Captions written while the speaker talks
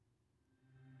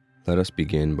Let us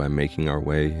begin by making our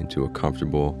way into a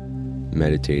comfortable,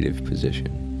 meditative position.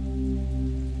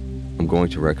 I'm going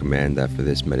to recommend that for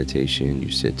this meditation you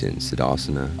sit in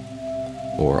Siddhasana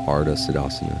or Ardha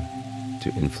Siddhasana to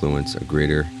influence a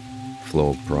greater flow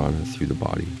of prana through the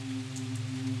body.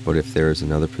 But if there is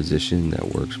another position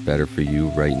that works better for you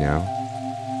right now,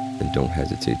 then don't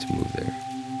hesitate to move there.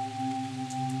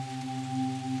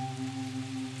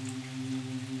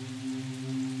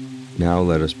 Now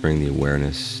let us bring the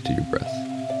awareness to your breath.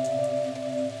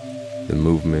 The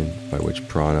movement by which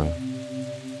prana,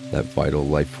 that vital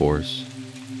life force,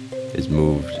 is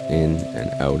moved in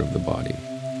and out of the body.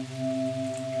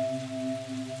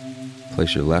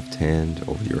 Place your left hand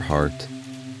over your heart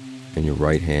and your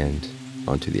right hand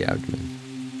onto the abdomen.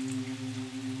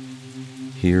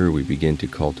 Here we begin to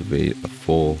cultivate a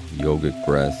full yogic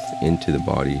breath into the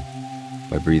body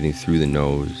by breathing through the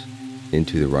nose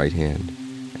into the right hand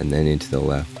and then into the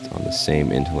left on the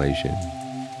same inhalation,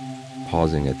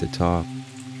 pausing at the top,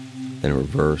 then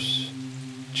reverse,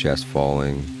 chest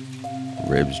falling,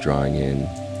 ribs drawing in,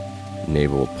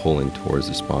 navel pulling towards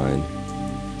the spine,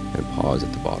 and pause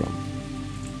at the bottom.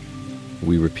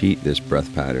 We repeat this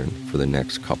breath pattern for the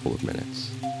next couple of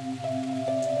minutes.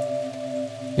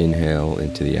 Inhale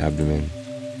into the abdomen,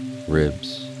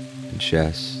 ribs, and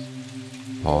chest,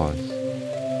 pause.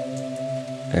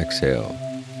 Exhale,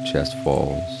 chest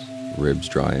falls, ribs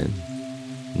dry in,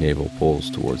 navel pulls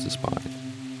towards the spine,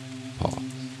 pause.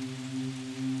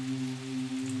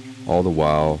 All the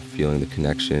while feeling the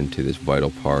connection to this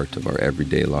vital part of our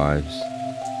everyday lives.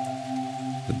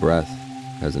 The breath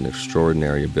has an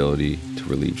extraordinary ability to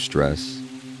relieve stress,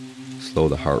 slow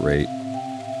the heart rate,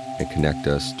 and connect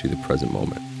us to the present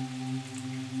moment.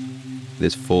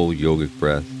 This full yogic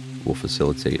breath will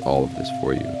facilitate all of this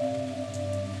for you.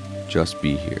 Just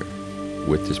be here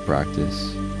with this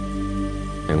practice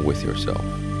and with yourself.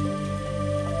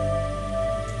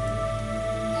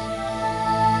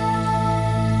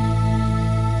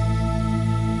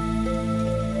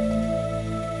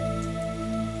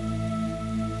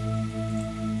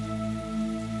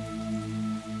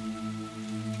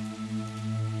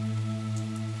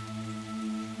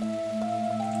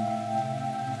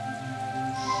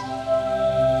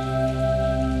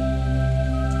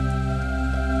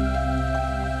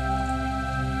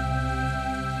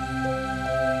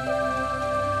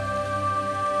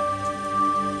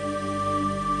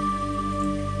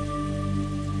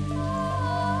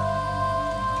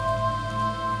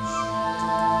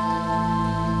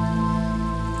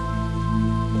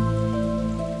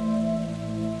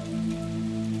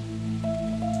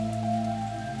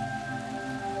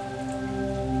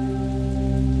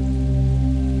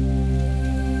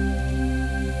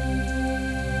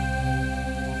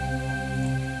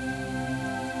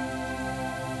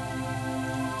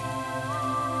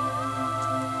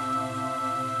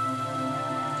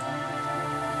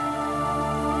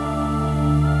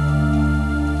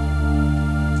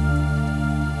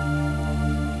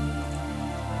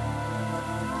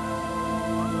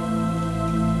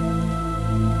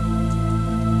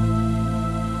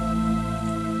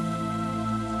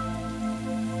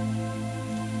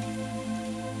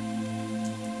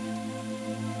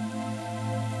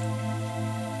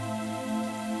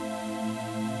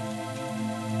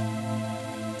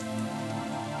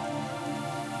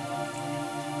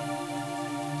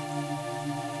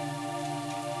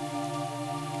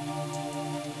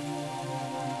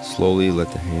 Slowly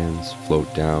let the hands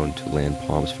float down to land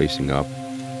palms facing up,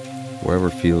 wherever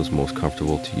feels most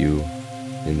comfortable to you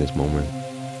in this moment.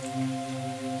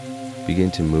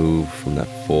 Begin to move from that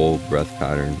full breath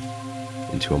pattern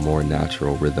into a more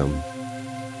natural rhythm,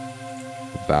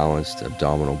 a balanced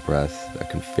abdominal breath that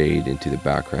can fade into the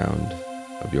background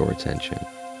of your attention.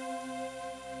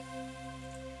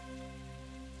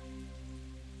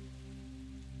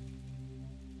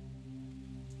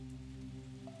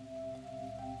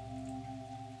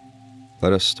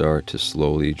 Let us start to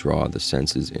slowly draw the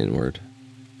senses inward.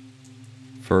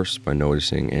 First, by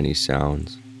noticing any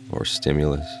sounds or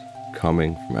stimulus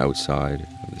coming from outside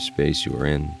of the space you are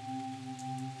in.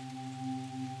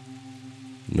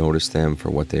 Notice them for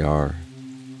what they are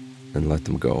and let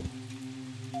them go.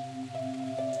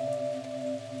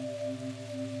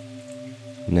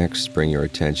 Next, bring your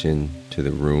attention to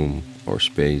the room or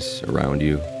space around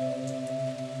you.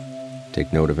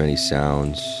 Take note of any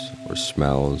sounds or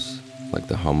smells, like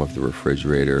the hum of the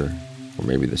refrigerator or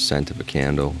maybe the scent of a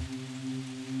candle.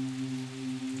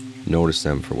 Notice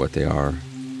them for what they are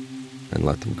and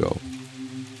let them go.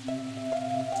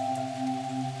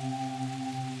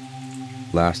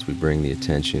 Last, we bring the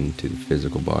attention to the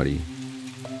physical body.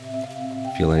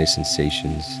 Feel any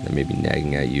sensations that may be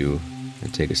nagging at you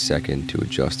and take a second to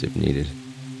adjust if needed.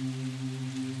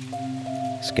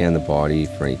 Scan the body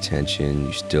for any tension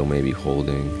you still may be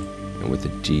holding, and with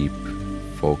a deep,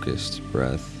 focused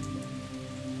breath,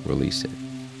 release it.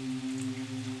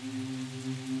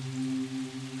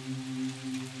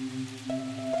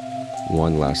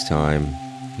 One last time,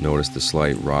 notice the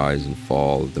slight rise and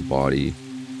fall of the body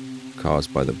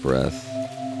caused by the breath,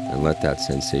 and let that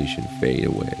sensation fade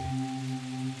away.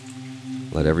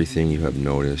 Let everything you have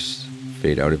noticed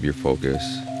fade out of your focus.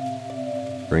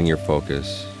 Bring your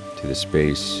focus to the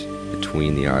space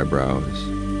between the eyebrows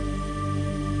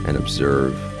and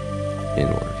observe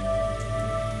inward.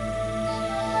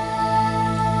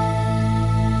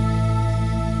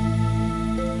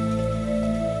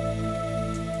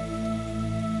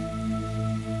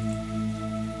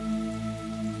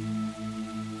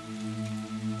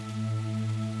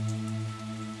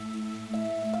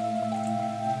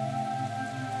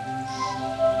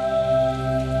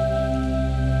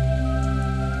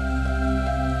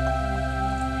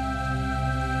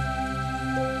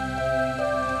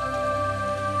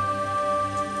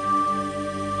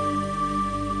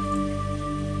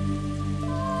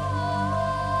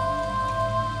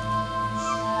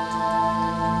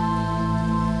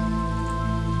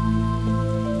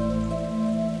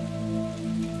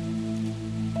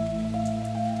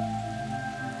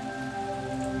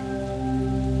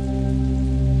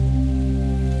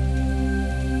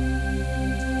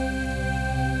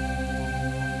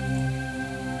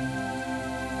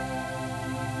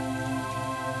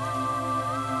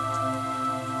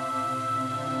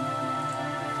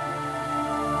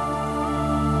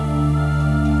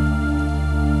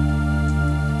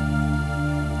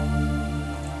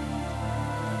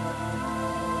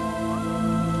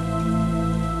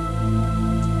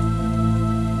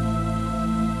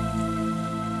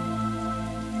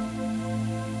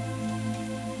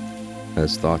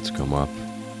 As thoughts come up,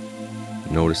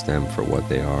 notice them for what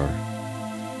they are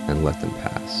and let them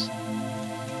pass.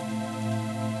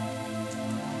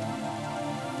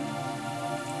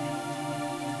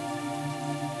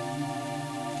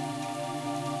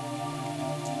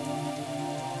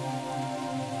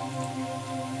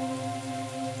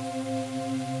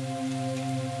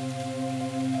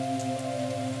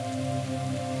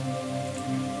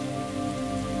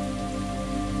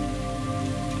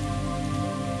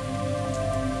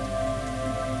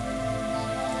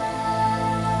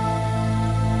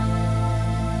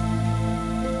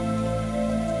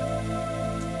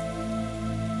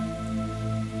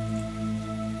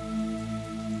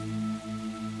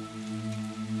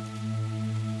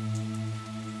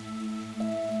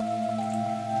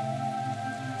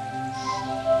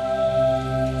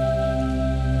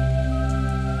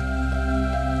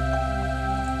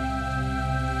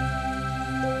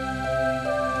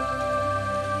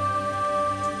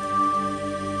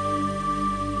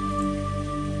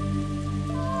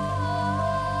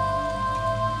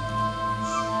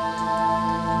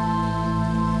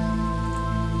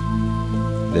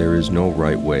 There is no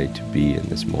right way to be in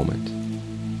this moment.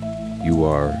 You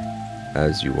are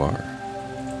as you are.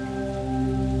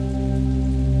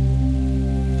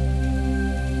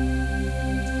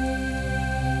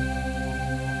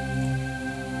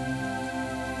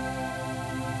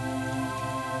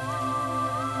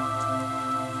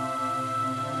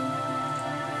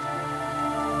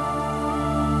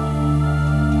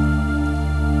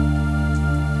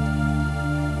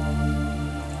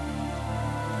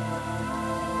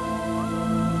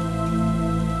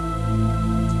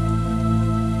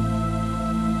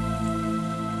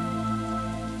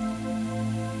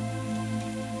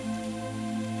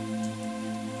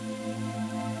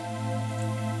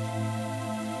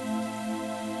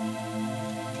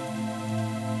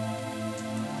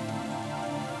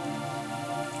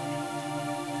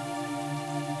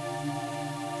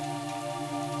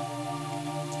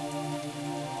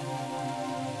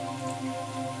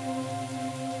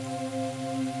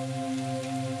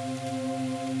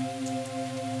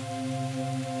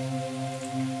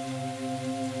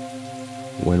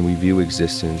 When we view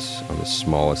existence on the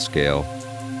smallest scale,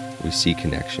 we see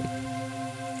connection.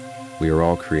 We are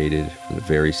all created from the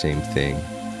very same thing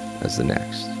as the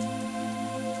next.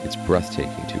 It's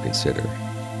breathtaking to consider.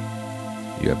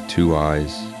 You have two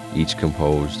eyes, each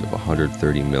composed of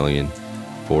 130 million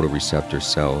photoreceptor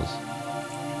cells.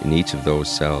 In each of those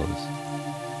cells,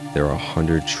 there are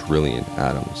 100 trillion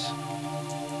atoms.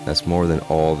 That's more than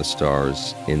all the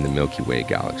stars in the Milky Way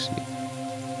galaxy.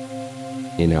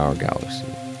 In our galaxy.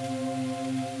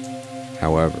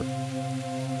 However,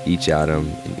 each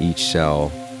atom in each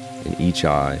cell in each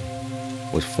eye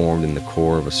was formed in the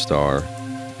core of a star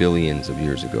billions of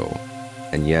years ago,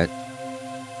 and yet,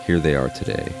 here they are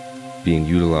today, being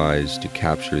utilized to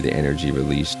capture the energy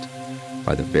released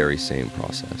by the very same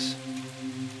process.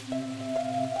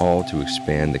 All to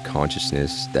expand the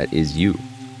consciousness that is you.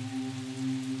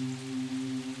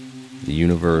 The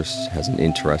universe has an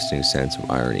interesting sense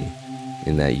of irony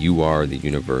in that you are the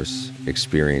universe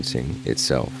experiencing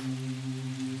itself.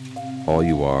 All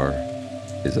you are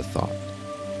is a thought.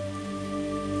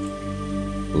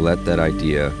 Let that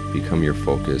idea become your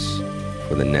focus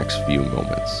for the next few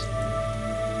moments.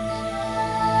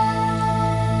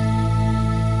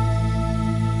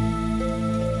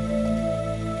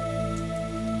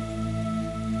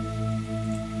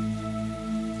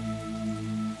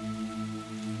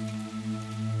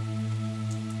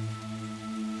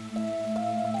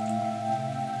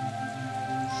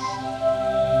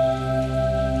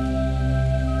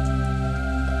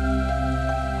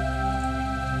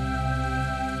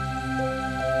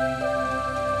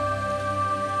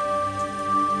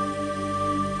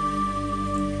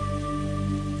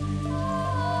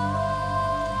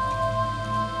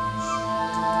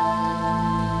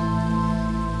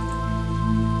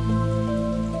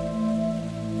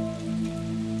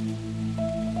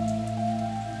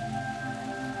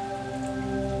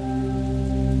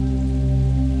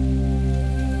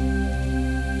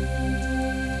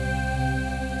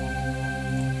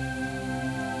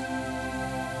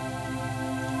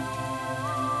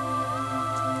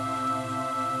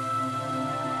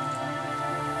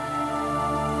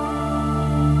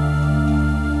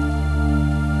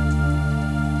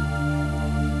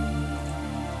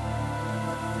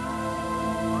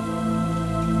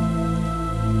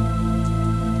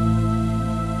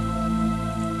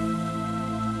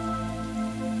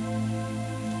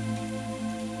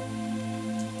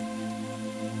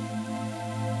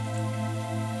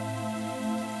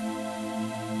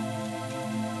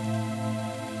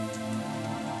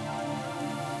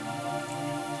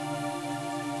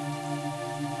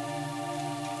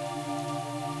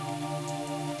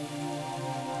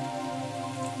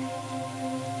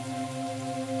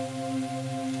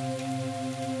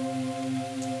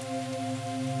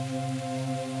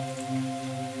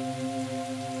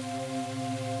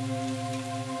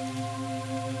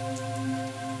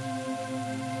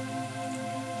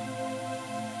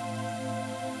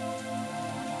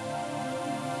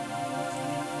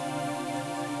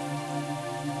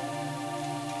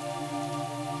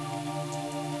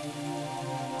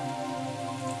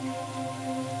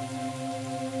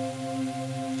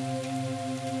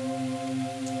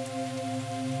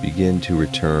 Begin to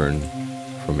return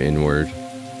from inward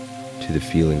to the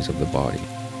feelings of the body,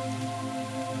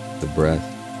 the breath,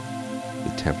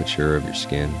 the temperature of your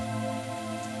skin,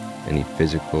 any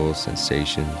physical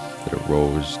sensations that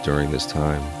arose during this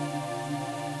time.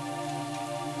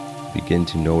 Begin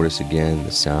to notice again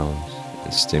the sounds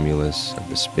and stimulus of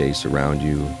the space around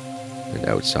you and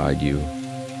outside you.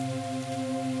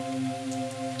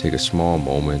 Take a small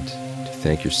moment to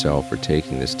thank yourself for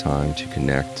taking this time to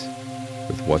connect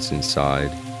with what's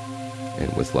inside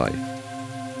and with life.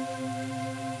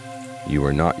 You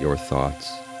are not your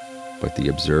thoughts, but the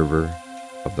observer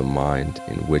of the mind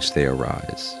in which they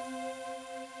arise.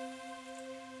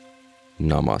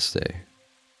 Namaste.